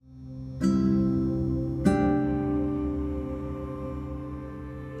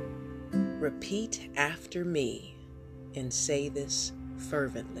Repeat after me and say this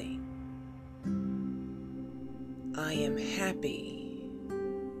fervently. I am happy.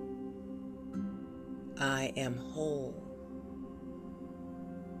 I am whole.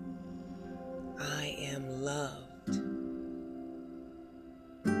 I am loved.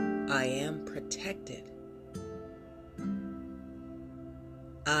 I am protected.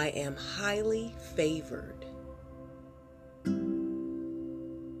 I am highly favored.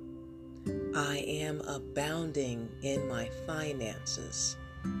 I am abounding in my finances.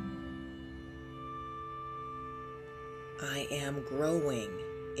 I am growing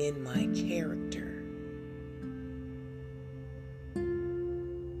in my character.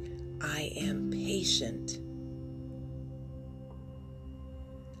 I am patient.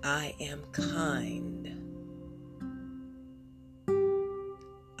 I am kind.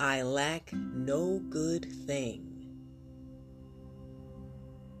 I lack no good thing.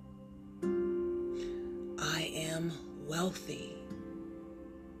 I am wealthy.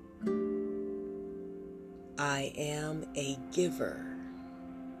 I am a giver.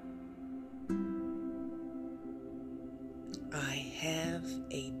 I have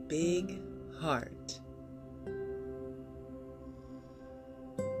a big heart.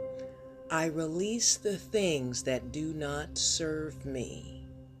 I release the things that do not serve me.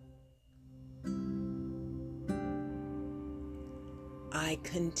 I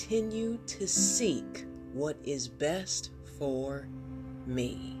continue to seek what is best for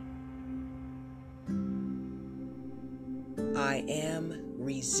me. I am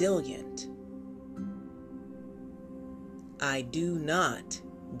resilient. I do not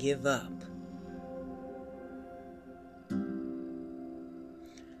give up.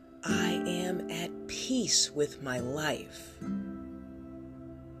 I am at peace with my life.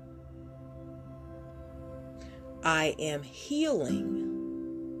 I am healing.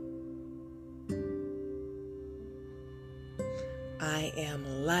 I am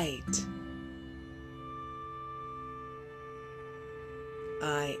light.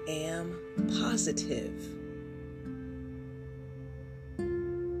 I am positive.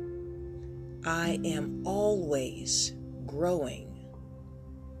 I am always growing.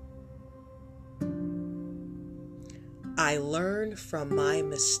 I learn from my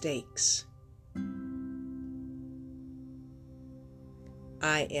mistakes.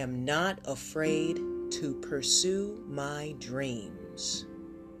 I am not afraid to pursue my dreams.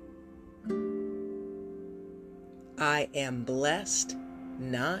 I am blessed,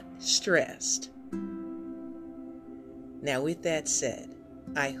 not stressed. Now, with that said,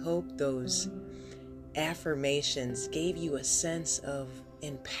 I hope those affirmations gave you a sense of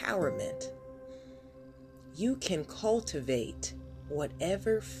empowerment. You can cultivate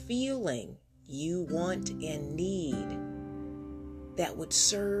whatever feeling you want and need that would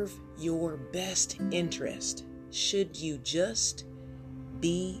serve your best interest, should you just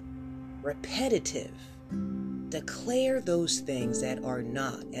be repetitive. Declare those things that are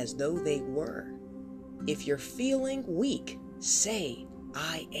not as though they were. If you're feeling weak, say,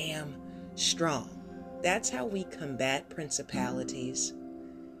 I am strong. That's how we combat principalities,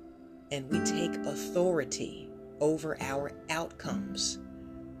 and we take authority over our outcomes.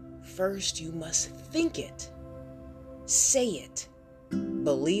 First, you must think it, say it,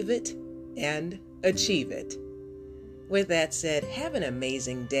 believe it, and achieve it. With that said, have an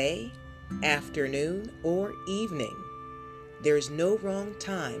amazing day, afternoon, or evening. There's no wrong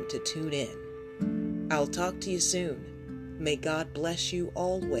time to tune in. I'll talk to you soon. May God bless you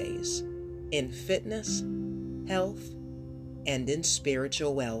always in fitness, health, and in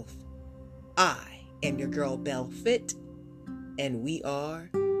spiritual wealth. I am your girl Belle Fit, and we are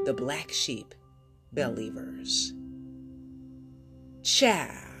the Black Sheep Believers.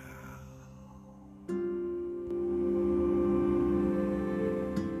 Ciao.